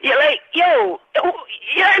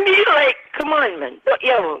 I mean? Like, come on, man.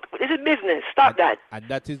 This is business. Stop that. And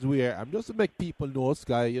that is where, I'm just to make people know,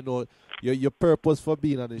 Sky, your purpose for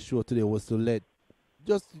being on the show today was to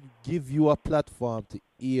just give you a platform to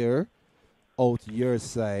air out your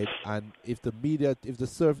side, and if the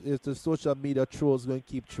social media trolls going to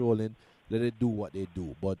keep trolling, let it do what they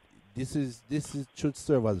do. But this should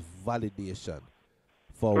serve as validation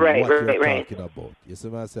for what you're talking about. You see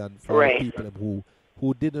what I'm saying? For people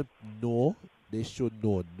who didn't know, they should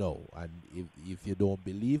know now. And if you don't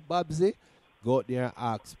believe Babbzy, go out there and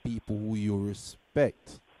ask people who you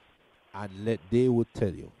respect, and they will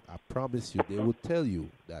tell you. I promise you, they will tell you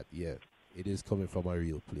that it is coming from a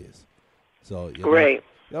real place. So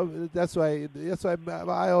that's why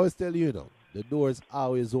I always tell you, the door is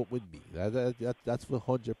always open with me. That's for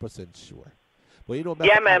 100% sure. But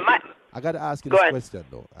man, I gotta ask you this question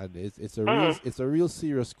though, and it's a real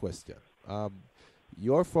serious question.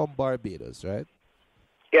 You're from Barbados, right?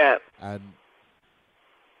 Yeah. And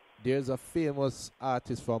there's a famous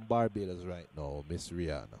artist from Barbados right now, Miss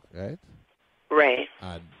Rihanna, right? Right.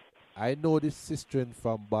 And I know this sister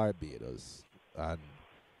from Barbados, and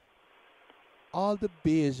all the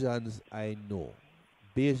Bayesians I know,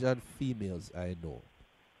 Bayesian females I know,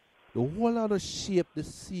 the whole lot of shape the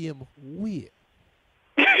same way.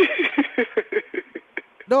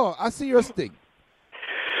 No, I see your thing.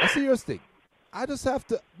 I just have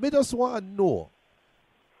to, just want to know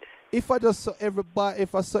if I saw every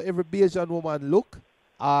Bayesian woman look,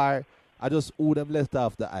 or I just owe them left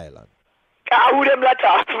off the island. I owe them let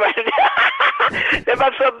off, man. They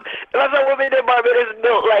have some women in Barbados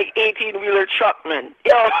built like 18-wheeler truck, man.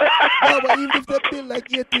 Yo. No, but even if they build like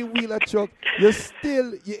 18-wheeler truck,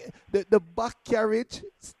 the back carriage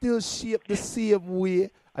still shaped the same way.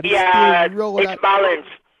 And it's balanced.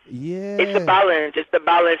 Yeah. It's the balance. It's the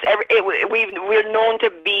balance. We're known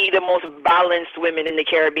to be the most balanced women in the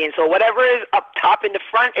Caribbean. So whatever is up top in the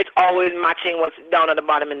front, it's always matching what's down at the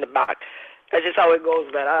bottom in the back. That's just how it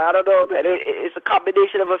goes, man. I don't know, man. It's a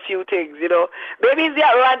combination of a few things, you know. Maybe it's the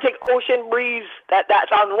Atlantic Ocean breeze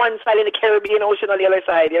that's on one side and the Caribbean Ocean on the other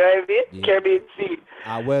side. You know what I mean? Yeah. Caribbean Sea.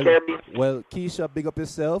 Well, Keisha, big up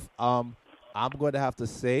yourself. I'm going to have to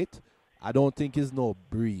say it. I don't think it's no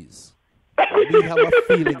breeze. We have a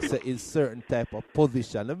feeling in certain type of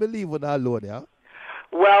position. Let me leave it alone, yeah?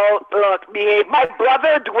 Well, look, my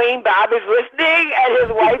brother Dwayne Babb is listening, and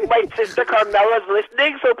his wife, my sister Carmela, is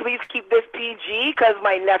listening, so please keep this PG, because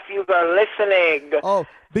my nephews are listening. Oh,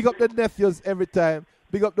 big up the nephews every time.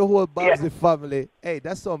 Big up the whole Babbzy family. Hey,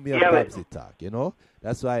 that's how me and Babbzy talk, you know?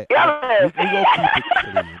 That's why we're going to keep it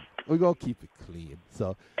clean. We're going to keep it clean.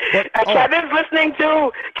 So, Kevin's listening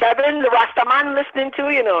too. Kevin, the Rastaman, listening too.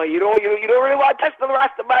 You know, you don't really want to test the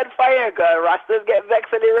Rastaman fire, because Rastas get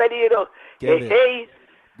vexed and they ready. You know. Kevin, hey.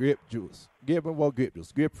 Grape juice. Give me more grape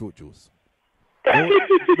juice. Grapefruit juice.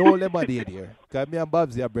 No lemonade here. Because me and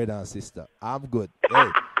Babbzy are brother and sister. I'm good.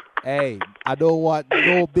 Hey, I don't want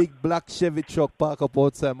no big black Chevy truck park up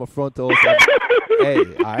outside my front house. Hey,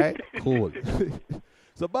 all right, cool.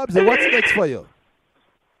 So, Babbzy, what's next for you?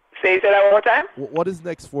 Say that one more time. What is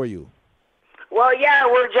next for you? Well, yeah,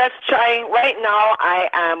 we're just trying. Right now, I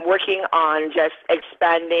am working on just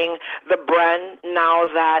expanding the brand now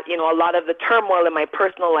that, you know, a lot of the turmoil in my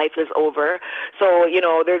personal life is over. So, you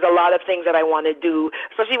know, there's a lot of things that I want to do,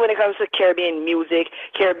 especially when it comes to Caribbean music,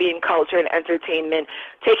 Caribbean culture, and entertainment.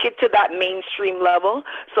 Take it to that mainstream level.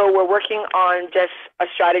 So we're working on just a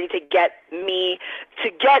strategy to get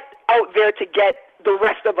out there, to get the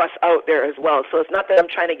rest of us out there as well. So it's not that I'm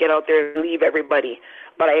trying to get out there and leave everybody,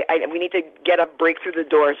 but we need to get a break through the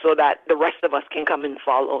door so that the rest of us can come and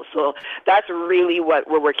follow. So that's really what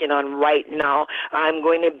we're working on right now. I'm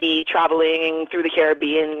going to be traveling through the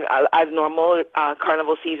Caribbean as normal.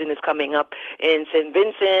 Carnival season is coming up in St.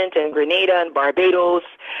 Vincent and Grenada and Barbados.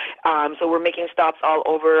 So we're making stops all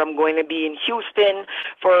over. I'm going to be in Houston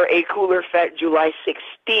for a Cooler Fete July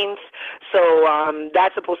 16th. So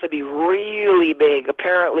that's supposed to be really big.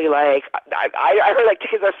 Apparently, like, I heard like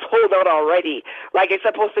tickets are sold out already. Like, it's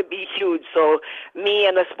supposed to be huge. So me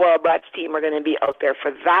and the Spoiled Brats team are going to be out there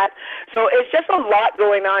for that. So it's just a lot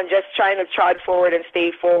going on, just trying to trot forward and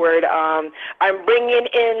stay forward. I'm bringing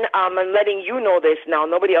in, I'm letting you know this now.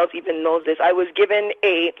 Nobody else even knows this. I was given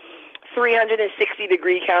a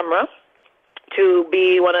 360-degree camera to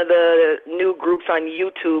be one of the new groups on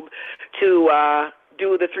YouTube to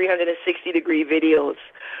do the 360-degree videos.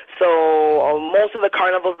 So most of the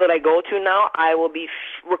carnivals that I go to now, I will be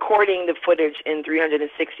recording the footage in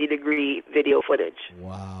 360-degree video footage.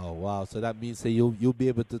 Wow. So that means that you'll be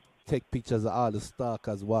able to take pictures of all the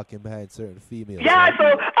stalkers walking behind certain females. Yeah, right?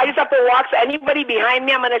 So I just have to walk. So anybody behind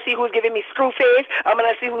me, I'm going to see who's giving me screw face. I'm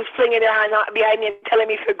going to see who's flinging their hand behind me and telling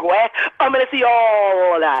me to go. I'm going to see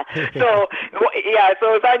all that. So, yeah,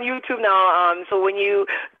 so it's on YouTube now. So when you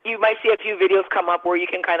might see a few videos come up where you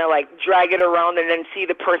can kind of like drag it around and then see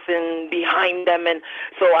the person behind them. And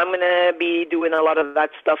so I'm going to be doing a lot of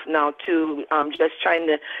that stuff now too. Just trying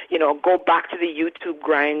to, you know, go back to the YouTube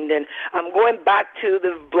grind. And I'm going back to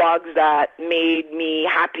the blogs that made me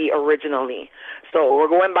happy originally. So we're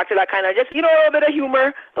going back to that kind of just, you know, a little bit of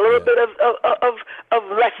humor, a little bit of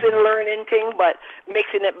lesson learning thing, but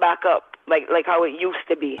mixing it back up like how it used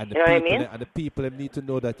to be. You know what I mean? And the people need to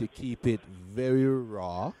know that you keep it very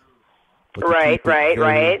raw. But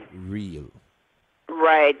right. Real.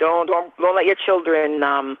 Right. Don't let your children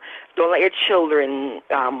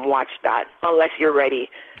watch that unless you're ready,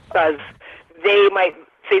 because they might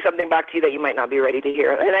say something back to you that you might not be ready to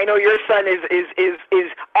hear. And I know your son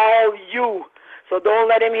is all you. So don't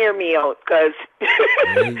let him hear me out, because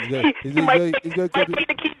he might be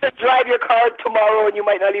the key to drive your car tomorrow, and you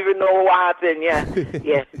might not even know what happened.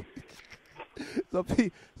 Yeah.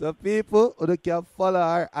 So people who can follow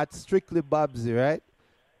her at Strictly Babbzy, right?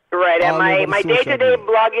 Right, and my day-to-day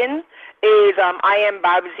blogging is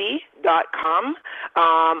IamBabbzy.com.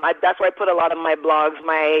 That's where I put a lot of my blogs,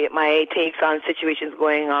 my takes on situations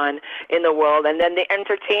going on in the world. And then the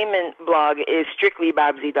entertainment blog is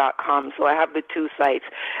strictlybabbzy.com. So I have the two sites.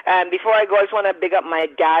 And before I go, I just want to big up my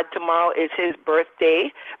dad. Tomorrow is his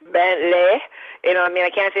birthday, Bentley. You know what I mean? I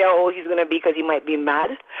can't say how old he's going to be because he might be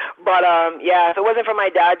mad. But, yeah, if it wasn't for my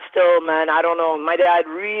dad still, man, I don't know. My dad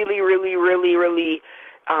really, really, really, really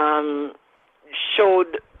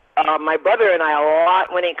showed my brother and I a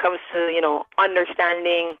lot when it comes to, you know,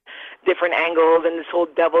 understanding different angles and this whole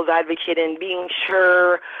devil's advocate and being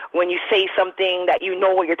sure when you say something that you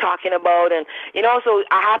know what you're talking about. And, you know, so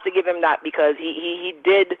I have to give him that because he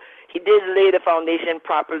did lay the foundation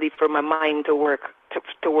properly for my mind to work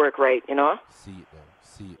right, you know? See it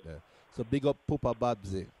there. So big up Papa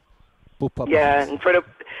Babbzy. Yeah, and for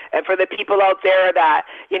the people out there that,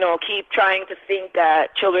 you know, keep trying to think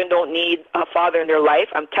that children don't need a father in their life,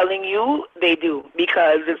 I'm telling you they do,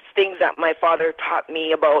 because there's things that my father taught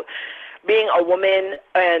me about being a woman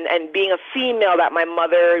and being a female that my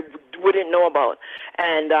mother wouldn't know about.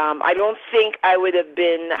 And I don't think I would have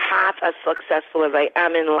been half as successful as I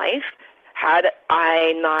am in life had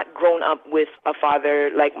I not grown up with a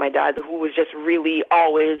father like my dad, who was just really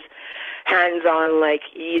always hands-on, like,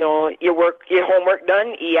 you know, your homework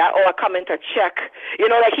done? Yeah. Oh, I come in to check. You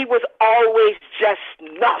know, like, he was always just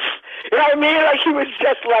nuts. You know what I mean? Like, he was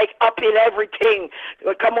just, like, up in everything. He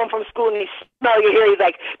would come home from school and he smell you here. He's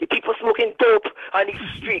like, the people smoking dope on the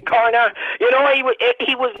street corner. You know, he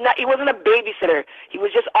wasn't a babysitter. He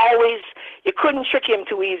was just always, you couldn't trick him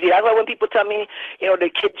too easy. That's why when people tell me, you know,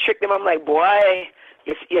 the kid tricked him, I'm like, boy,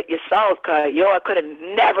 you're soft, cuz, yo, I could have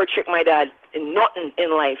never tricked my dad in nothing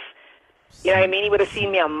in life. You know what I mean? He would have seen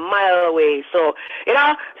me a mile away. So, you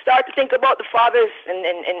know, start to think about the fathers and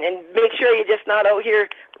make sure you're just not out here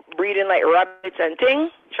breeding like rabbits and things.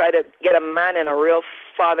 Try to get a man and a real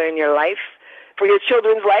father in your life, for your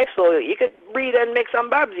children's life, so you could breed and make some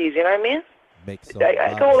Babbzys, you know what I mean? Make some I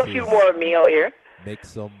can hold a few more of me out here. Make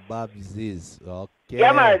some Babbzys. Okay.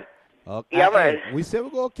 Yeah, man. Okay. Yeah, man. We say we're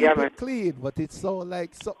going to keep it clean, but it sounds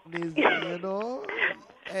like something is, you know.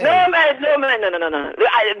 Hey. No, man. No.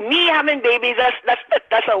 Me having babies,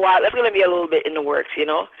 that's a while. That's going to be a little bit in the works, you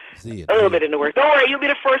know? A little bit in the works. Don't worry, you'll be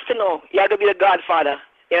the first to know. You're going to be the godfather.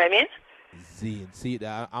 You know what I mean? See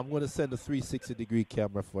that I'm going to send a 360-degree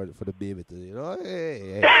camera for the baby to, you know?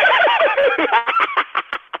 Hey.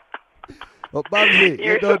 But Babbzy,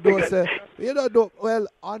 you don't know, well,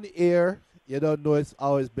 on air, you don't know it's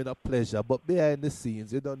always been a pleasure, but behind the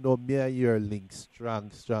scenes, you don't know me and your link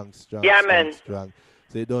strong. Yeah, man. Strong.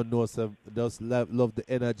 So you don't know, some just love the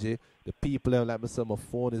energy. The people, like myself, my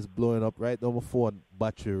phone is blowing up right now. My phone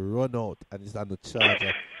battery run out and it's on the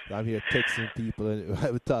charger. So I'm here texting people and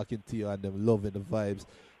I'm talking to you and them loving the vibes.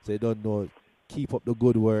 So you don't know, keep up the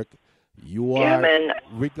good work. You are,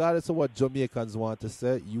 regardless of what Jamaicans want to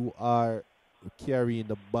say, you are carrying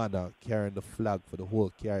the banner, carrying the flag for the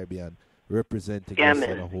whole Caribbean, representing us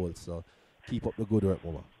as a whole. So keep up the good work,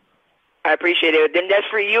 Mama. I appreciate it. Then that's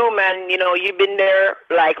for you, man. You know, you've been there,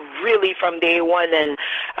 like, really from day one, and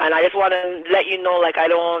I just want to let you know, like, I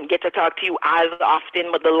don't get to talk to you as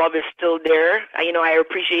often, but the love is still there. You know, I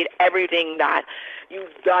appreciate everything that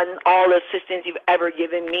you've done, all the assistance you've ever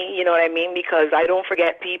given me, you know what I mean? Because I don't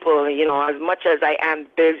forget people, you know, as much as I am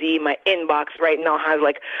busy, my inbox right now has,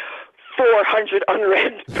 like, 400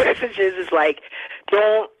 unread messages. It's like,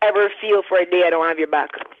 don't ever feel for a day I don't have your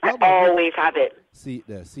back. I always have it. See it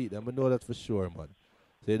there. I'm going to know that for sure, man.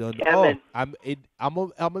 So you don't know. I'm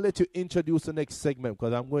gonna let you introduce the next segment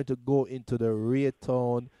because I'm going to go into the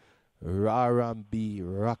Raytown R&B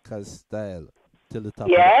rocker style till the top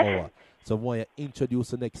of the hour. So I want you to introduce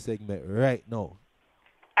the next segment right now.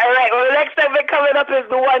 All right. Well, the next segment coming up is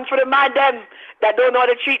the one for the man them that don't know how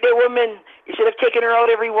to treat their women. You should have taken her out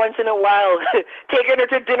every once in a while. Taken her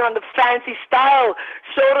to dinner on the fancy style.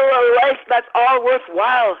 Showed her a life that's all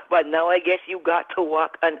worthwhile. But now I guess you got to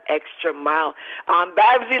walk an extra mile.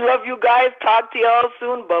 Babbzy, love you guys. Talk to y'all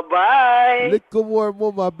soon. Bye-bye. Little more,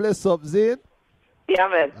 mama. Bless up, Zane. Yeah,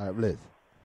 man. All right, bless.